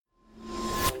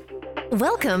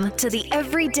Welcome to the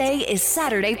Everyday is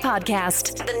Saturday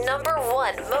podcast, the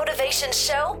 #1 motivation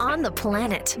show on the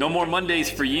planet. No more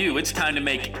Mondays for you. It's time to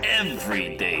make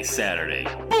every day Saturday.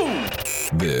 Boom!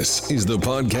 This is the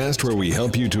podcast where we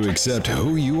help you to accept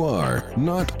who you are,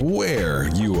 not where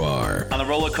you are. On the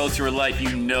roller coaster of life,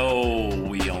 you know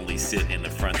we only sit in the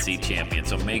front seat, champion.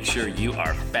 So make sure you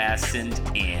are fastened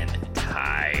in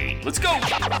tight. Let's go!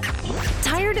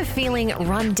 Tired of feeling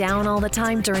run down all the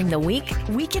time during the week?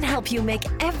 We can help you make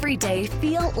every day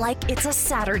feel like it's a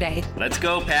Saturday. Let's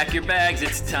go, pack your bags.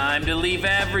 It's time to leave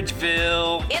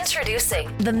Averageville.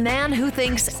 Introducing the man who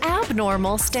thinks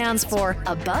abnormal stands for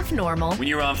above normal. When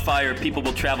you're on fire, people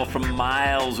will travel from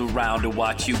miles around to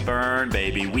watch you burn,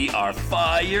 baby. We are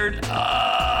fired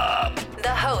up. The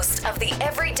host of the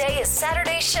Everyday is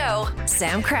Saturday show,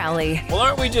 Sam Crowley. Well,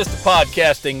 aren't we just a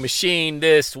podcasting machine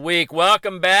this week?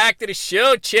 Welcome back to the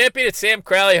show, champion. It's Sam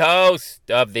Crowley, host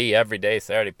of the Everyday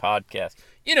Saturday podcast.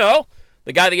 You know,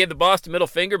 the guy that gave the boss the middle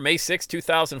finger May 6,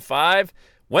 2005,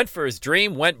 went for his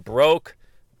dream, went broke,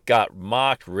 got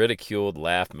mocked, ridiculed,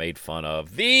 laughed, made fun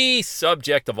of. The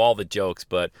subject of all the jokes,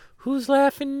 but who's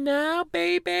laughing now,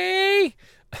 baby?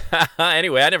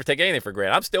 Anyway, I never take anything for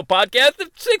granted. I'm still podcasting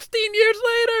 16 years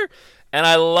later, and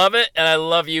I love it, and I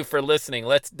love you for listening.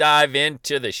 Let's dive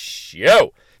into the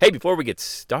show. Hey, before we get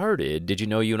started, did you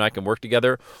know you and I can work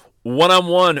together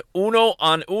one-on-one, uno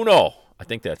on uno? I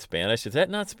think that's Spanish. Is that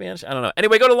not Spanish? I don't know.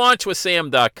 Anyway, go to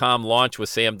launchwithsam.com,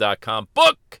 launchwithsam.com.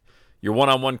 Book your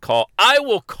one-on-one call. I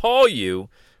will call you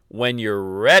when you're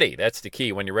ready. That's the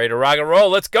key. When you're ready to rock and roll,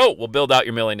 let's go. We'll build out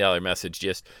your $1 million message,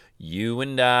 just you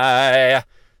and I.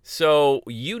 So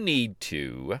you need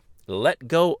to let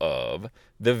go of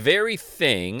the very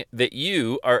thing that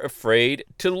you are afraid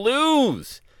to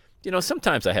lose. You know,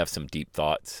 sometimes I have some deep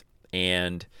thoughts,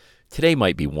 and today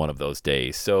might be one of those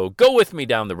days. So go with me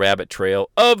down the rabbit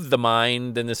trail of the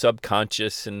mind and the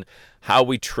subconscious and how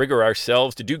we trigger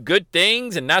ourselves to do good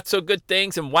things and not so good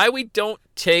things and why we don't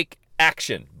take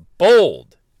action,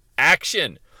 bold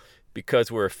action,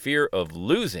 because we're a fear of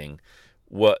losing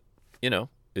what, you know,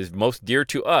 is most dear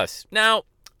to us. Now,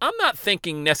 I'm not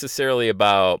thinking necessarily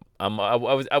about, I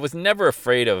was never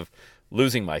afraid of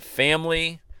losing my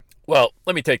family. Well,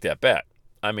 let me take that back.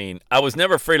 I mean, I was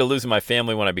never afraid of losing my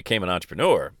family when I became an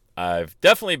entrepreneur. I've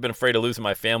definitely been afraid of losing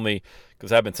my family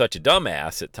because I've been such a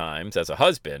dumbass at times as a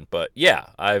husband. But yeah,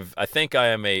 I think I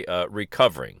am a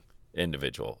recovering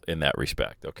individual in that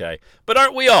respect, okay? But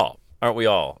aren't we all? Aren't we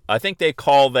all? I think they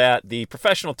call that, the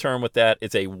professional term with that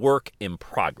is a work in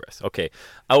progress. Okay,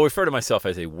 I'll refer to myself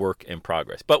as a work in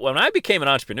progress. But when I became an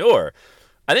entrepreneur,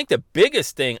 I think the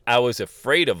biggest thing I was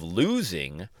afraid of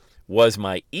losing was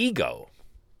my ego,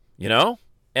 you know?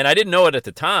 And I didn't know it at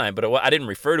the time, but I didn't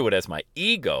refer to it as my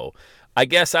ego. I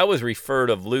guess I was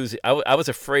afraid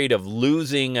of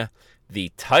losing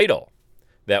the title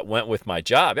that went with my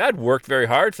job. I'd worked very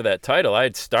hard for that title. I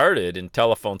had started in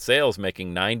telephone sales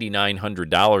making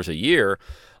 $9,900 a year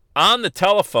on the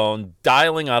telephone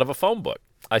dialing out of a phone book.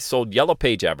 I sold Yellow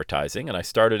Page advertising, and I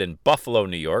started in Buffalo,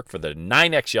 New York for the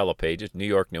 9X Yellow Pages, New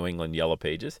York, New England Yellow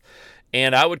Pages.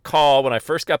 And I would call when I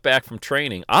first got back from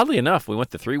training. Oddly enough, we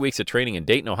went to 3 weeks of training in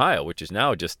Dayton, Ohio, which is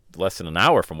now just less than an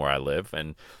hour from where I live.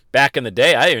 And back in the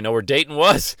day, I didn't even know where Dayton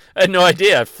was. I had no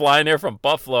idea. I'd fly in there from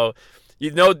Buffalo.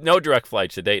 No direct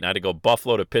flights to Dayton. I had to go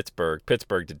Buffalo to Pittsburgh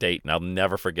to Dayton. I'll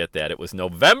never forget that. It was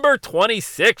November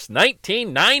 26,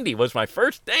 1990 was my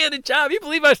first day of the job. You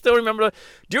believe I still remember?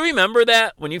 Do you remember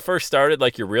that when you first started,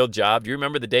 like your real job? Do you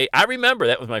remember the date? I remember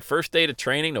that was my first day of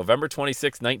training, November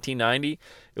 26, 1990.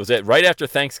 It was right after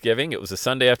Thanksgiving. It was a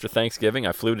Sunday after Thanksgiving.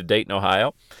 I flew to Dayton,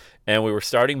 Ohio, and we were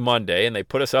starting Monday, and they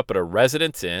put us up at a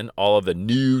Residence Inn, all of the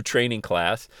new training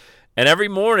class. And every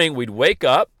morning we'd wake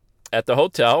up at the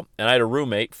hotel, and I had a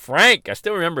roommate, Frank. I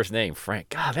still remember his name, Frank.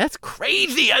 God, that's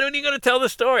crazy. I don't even going to tell the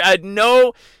story. I had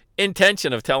no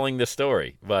intention of telling the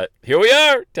story, but here we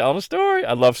are, telling a story.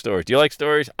 I love stories. Do you like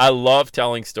stories? I love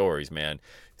telling stories, man.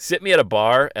 Sit me at a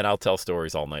bar, and I'll tell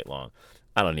stories all night long.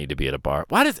 I don't need to be at a bar.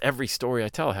 Why does every story I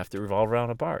tell have to revolve around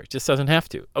a bar? It just doesn't have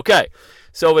to. Okay,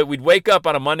 so we'd wake up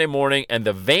on a Monday morning, and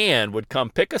the van would come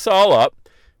pick us all up,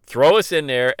 throw us in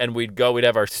there, and we'd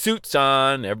have our suits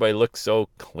on. Everybody looked so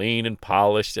clean and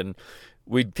polished, and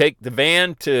we'd take the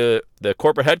van to the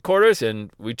corporate headquarters,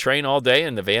 and we'd train all day,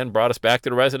 and the van brought us back to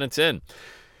the Residence Inn.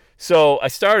 So I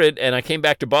started, and I came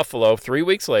back to Buffalo 3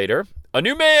 weeks later, a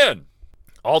new man,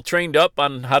 all trained up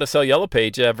on how to sell Yellow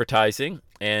Page advertising.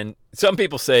 And some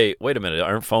people say, wait a minute,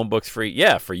 aren't phone books free?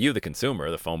 Yeah, for you, the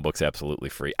consumer, the phone book's absolutely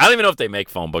free. I don't even know if they make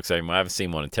phone books anymore. I haven't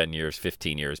seen one in 10 years,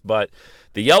 15 years. But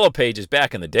the Yellow Pages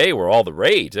back in the day were all the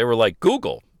rage. They were like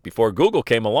Google before Google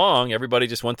came along, everybody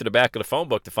just went to the back of the phone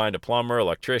book to find a plumber,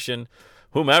 electrician,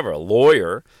 whomever, a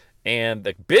lawyer. And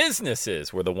the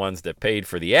businesses were the ones that paid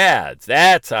for the ads.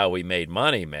 That's how we made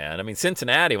money, man. I mean,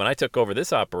 Cincinnati, when I took over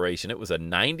this operation, it was a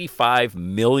 $95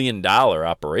 million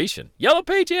operation. Yellow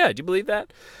Page ad, do you believe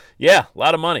that? Yeah, a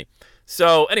lot of money.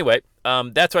 So anyway,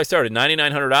 that's why I started.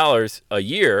 $9,900 a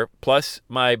year plus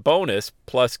my bonus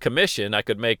plus commission. I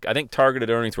could make, I think targeted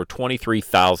earnings were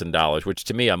 $23,000, which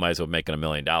to me, I might as well be making $1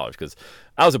 million because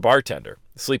I was a bartender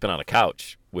sleeping on a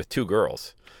couch with 2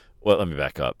 girls. Well, let me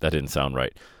back up. That didn't sound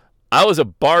right. I was a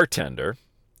bartender,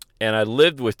 and I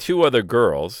lived with 2 other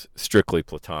girls, strictly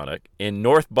platonic, in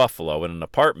North Buffalo in an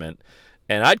apartment.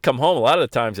 And I'd come home a lot of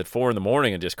the times at 4 in the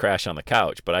morning and just crash on the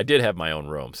couch. But I did have my own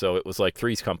room, so it was like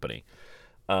Three's Company.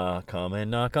 Come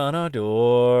and knock on our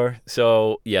door.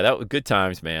 So, yeah, that was good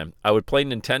times, man. I would play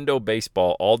Nintendo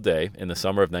baseball all day in the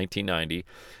summer of 1990.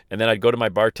 And then I'd go to my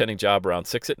bartending job around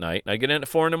 6 at night. And I'd get in at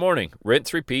 4 in the morning.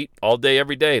 Rinse, repeat, all day,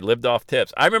 every day. Lived off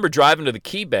tips. I remember driving to the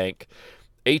Key Bank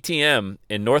ATM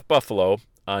in North Buffalo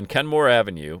on Kenmore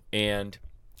Avenue, and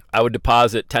I would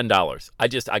deposit $10.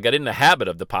 I got in the habit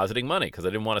of depositing money because I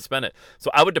didn't want to spend it. So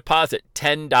I would deposit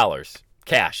 $10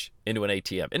 cash into an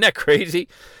ATM. Isn't that crazy?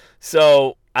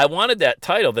 So I wanted that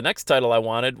title. The next title I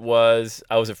wanted was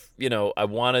I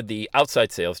wanted the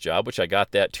outside sales job, which I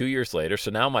got that 2 years later. So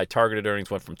now my targeted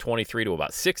earnings went from 23 to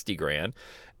about 60 grand.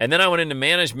 And then I went into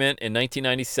management in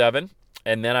 1997.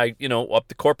 And then I, up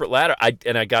the corporate ladder, I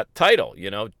got title,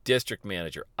 district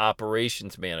manager,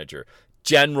 operations manager,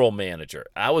 general manager.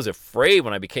 I was afraid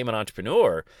when I became an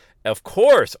entrepreneur. Of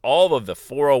course, all of the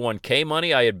 401k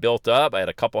money I had built up, I had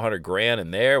a couple $100,000 in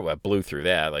there. Well, I blew through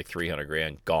that, like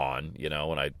 $300,000 gone,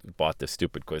 when I bought this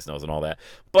stupid Quiznos and all that.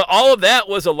 But all of that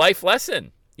was a life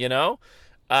lesson,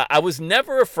 I was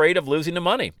never afraid of losing the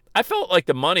money. I felt like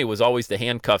the money was always the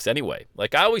handcuffs anyway.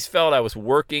 Like I always felt I was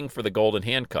working for the golden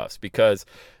handcuffs because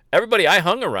everybody I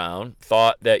hung around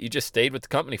thought that you just stayed with the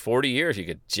company 40 years. You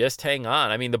could just hang on.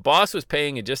 I mean, the boss was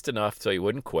paying you just enough so you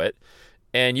wouldn't quit.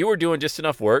 And you were doing just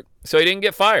enough work so you didn't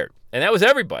get fired. And that was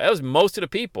everybody. That was most of the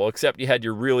people, except you had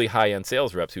your really high-end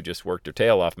sales reps who just worked their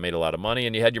tail off and made a lot of money.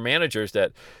 And you had your managers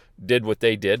that did what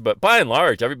they did. But by and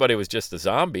large, everybody was just a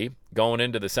zombie going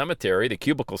into the cemetery, the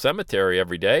cubicle cemetery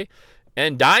every day,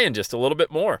 and dying just a little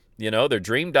bit more. Their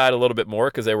dream died a little bit more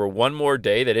because they were one more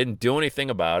day. They didn't do anything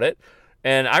about it.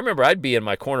 And I remember I'd be in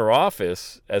my corner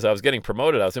office as I was getting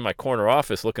promoted. I was in my corner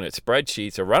office looking at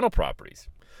spreadsheets of rental properties.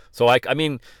 So,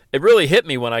 it really hit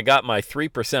me when I got my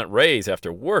 3% raise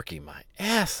after working my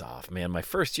ass off, man. My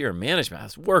first year in management, I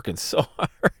was working so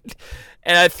hard.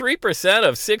 And at 3%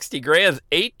 of 60 grand is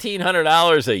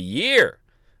 $1,800 a year.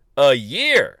 A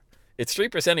year. It's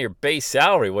 3% of your base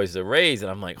salary was the raise. And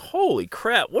I'm like, holy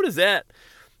crap, what is that?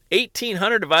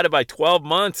 1,800 divided by 12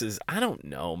 months is, I don't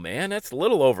know, man. That's a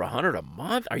little over 100 a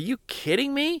month. Are you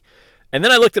kidding me? And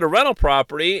then I looked at a rental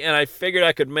property and I figured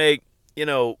I could make,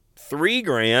 $3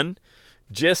 grand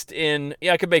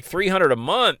I could make $300 a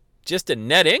month just in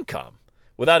net income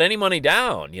without any money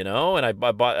down, and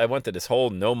I went to this whole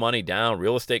no money down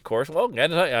real estate course. Well, I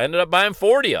ended up buying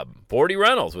 40 of them, 40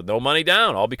 rentals with no money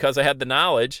down, all because I had the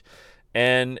knowledge.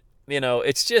 And,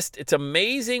 it's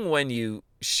amazing when you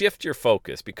shift your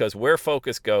focus, because where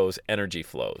focus goes, energy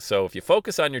flows. So if you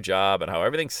focus on your job and how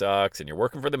everything sucks and you're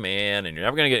working for the man and you're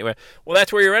never going to get anywhere, well,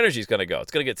 that's where your energy is going to go.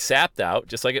 It's going to get sapped out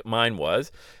just like mine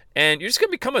was. And you're just going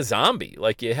to become a zombie,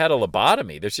 like you had a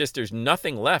lobotomy. There's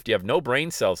nothing left. You have no brain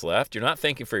cells left. You're not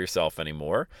thinking for yourself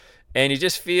anymore. And you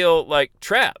just feel like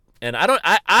trapped. And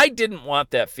I didn't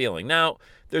want that feeling. Now,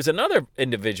 there's another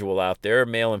individual out there,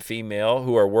 male and female,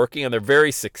 who are working and they're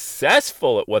very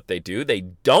successful at what they do. They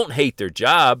don't hate their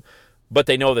job, but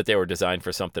they know that they were designed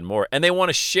for something more. And they want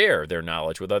to share their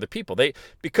knowledge with other people.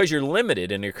 Because you're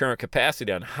limited in your current capacity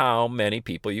on how many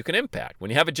people you can impact. When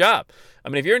you have a job,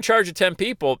 if you're in charge of 10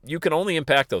 people, you can only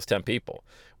impact those 10 people.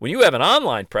 When you have an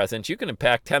online presence, you can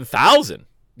impact 10,000.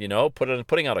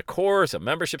 Putting out a course, a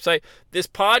membership site, this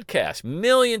podcast,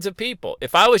 millions of people.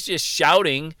 If I was just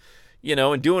shouting,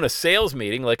 and doing a sales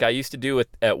meeting like I used to do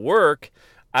at work,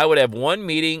 I would have one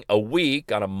meeting a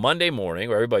week on a Monday morning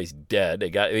where everybody's dead.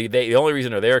 The only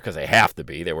reason they're there because they have to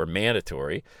be. They were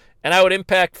mandatory. And I would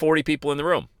impact 40 people in the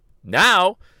room.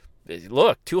 Now,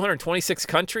 look, 226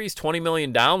 countries, 20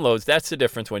 million downloads. That's the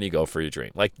difference when you go for your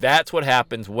dream. Like, that's what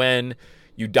happens when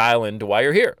you dial into why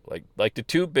you're here. Like the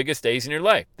 2 biggest days in your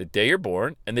life, the day you're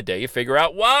born and the day you figure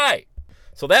out why.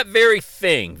 So that very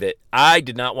thing that I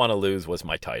did not want to lose was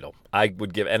my title. I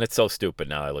would give, and it's so stupid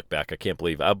now I look back, I can't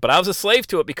believe it. But I was a slave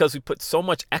to it because we put so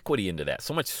much equity into that,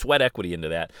 so much sweat equity into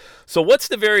that. So what's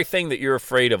the very thing that you're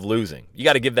afraid of losing? You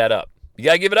got to give that up. You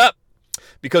got to give it up.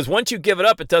 Because once you give it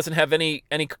up, it doesn't have any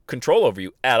control over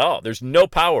you at all. There's no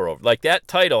power over. Like, that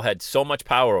title had so much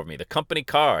power over me. The company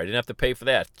car, I didn't have to pay for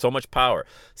that. So much power.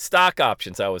 Stock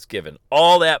options I was given.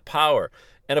 All that power.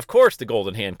 And, of course, the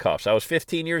golden handcuffs. I was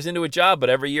 15 years into a job, but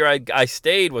every year I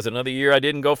stayed was another year I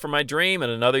didn't go for my dream,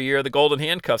 and another year the golden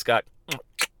handcuffs got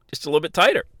just a little bit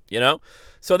tighter, you know?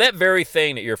 So that very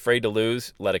thing that you're afraid to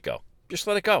lose, let it go. Just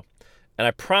let it go. And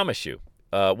I promise you,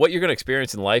 what you're going to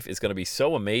experience in life is going to be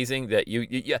so amazing that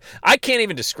you I can't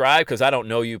even describe, because I don't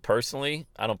know you personally.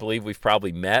 I don't believe we've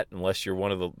probably met unless you're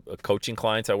one of the coaching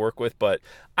clients I work with. But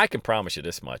I can promise you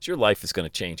this much. Your life is going to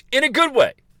change in a good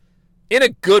way. In a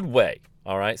good way.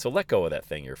 All right? So let go of that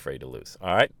thing you're afraid to lose.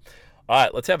 All right? All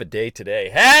right, let's have a day today.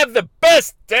 Have the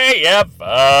best day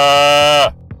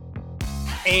ever.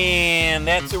 And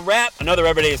that's a wrap. Another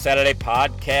Everyday is Saturday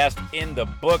podcast in the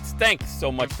books. Thanks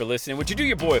so much for listening. Would you do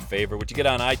your boy a favor? Would you get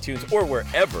on iTunes or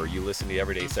wherever you listen to the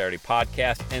Everyday Saturday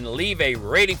podcast and leave a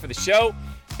rating for the show?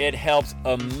 It helps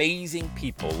amazing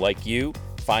people like you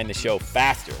find the show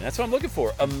faster. And that's what I'm looking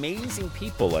for, amazing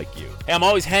people like you. Hey, I'm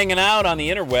always hanging out on the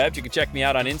interwebs. You can check me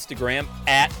out on Instagram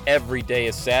at Everyday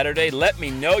is Saturday. Let me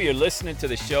know you're listening to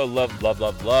the show.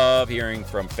 Love hearing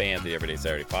from fans of the Everyday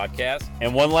Saturday podcast.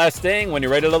 And one last thing, when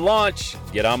you're ready to launch,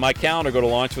 get on my calendar, go to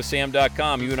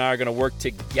launchwithsam.com. You and I are going to work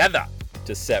together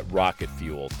to set rocket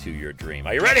fuel to your dream.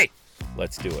 Are you ready?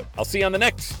 Let's do it. I'll see you on the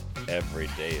next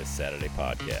Everyday is Saturday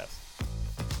podcast.